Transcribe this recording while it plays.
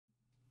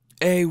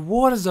Hey,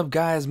 what is up,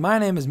 guys? My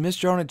name is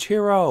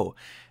MrOwnageHero,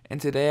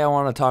 and today I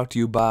want to talk to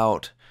you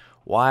about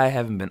why I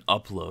haven't been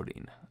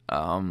uploading.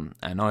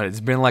 I know it's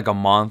been like a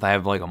month. I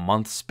have like a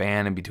month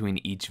span in between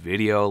each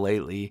video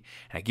lately,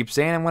 and I keep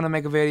saying I'm going to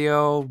make a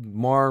video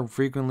more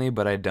frequently,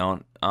 but I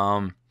don't.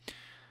 Well,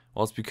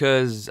 it's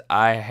because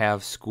I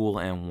have school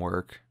and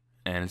work,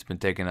 and it's been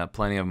taking up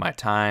plenty of my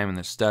time and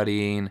the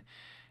studying,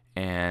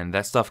 and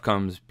that stuff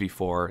comes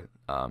before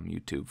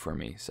YouTube for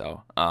me.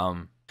 So,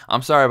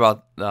 I'm sorry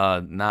about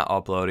not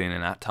uploading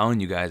and not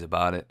telling you guys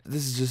about it.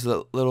 This is just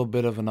a little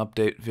bit of an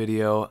update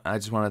video. I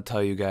just want to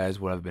tell you guys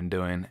what I've been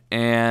doing.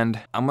 And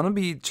I'm going to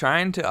be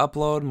trying to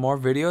upload more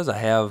videos. I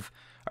have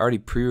already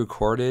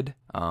pre-recorded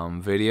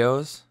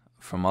videos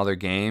from other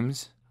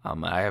games.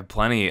 I have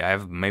plenty. I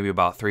have maybe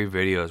about 3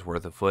 videos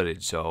worth of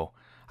footage, so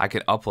I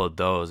can upload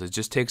those. It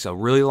just takes a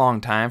really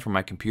long time for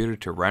my computer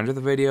to render the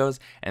videos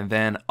and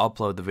then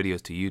upload the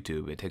videos to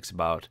YouTube. It takes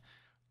about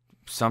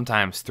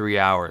sometimes 3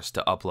 hours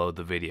to upload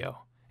the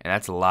video, and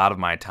that's a lot of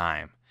my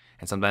time,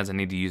 and sometimes I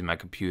need to use my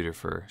computer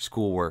for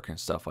schoolwork and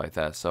stuff like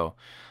that. So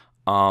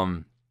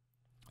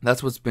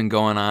that's what's been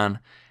going on,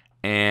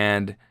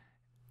 and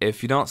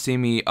if you don't see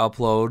me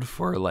upload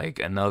for like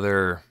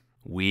another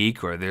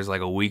week, or there's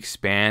like a week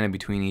span in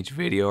between each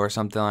video or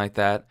something like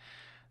that,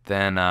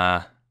 then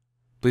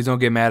please don't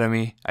get mad at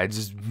me.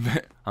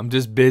 I'm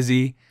just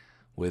busy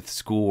with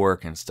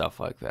schoolwork and stuff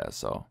like that,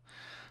 so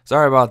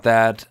sorry about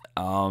that.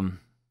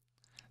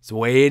 It's the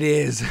way it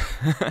is.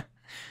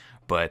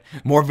 But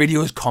more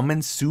videos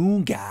coming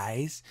soon,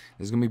 guys.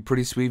 There's gonna be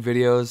pretty sweet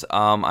videos.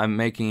 I'm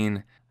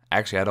making.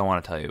 Actually, I don't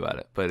want to tell you about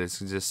it, but it's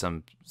just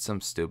some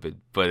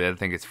stupid, but I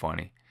think it's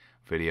funny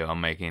video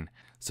I'm making.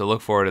 So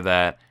look forward to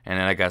that. And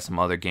then I got some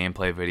other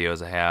gameplay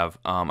videos I have.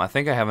 I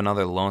think I have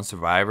another Lone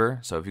Survivor.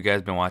 So if you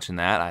guys been watching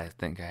that, I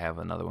think I have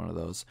another one of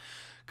those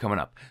coming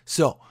up.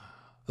 So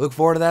look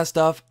forward to that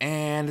stuff.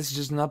 And this is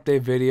just an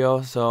update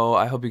video. So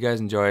I hope you guys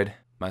enjoyed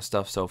my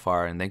stuff so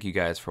far, and thank you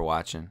guys for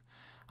watching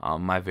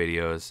my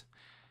videos,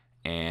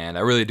 and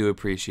I really do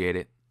appreciate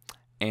it.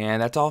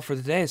 And that's all for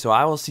today, so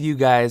I will see you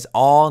guys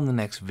all in the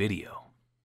next video.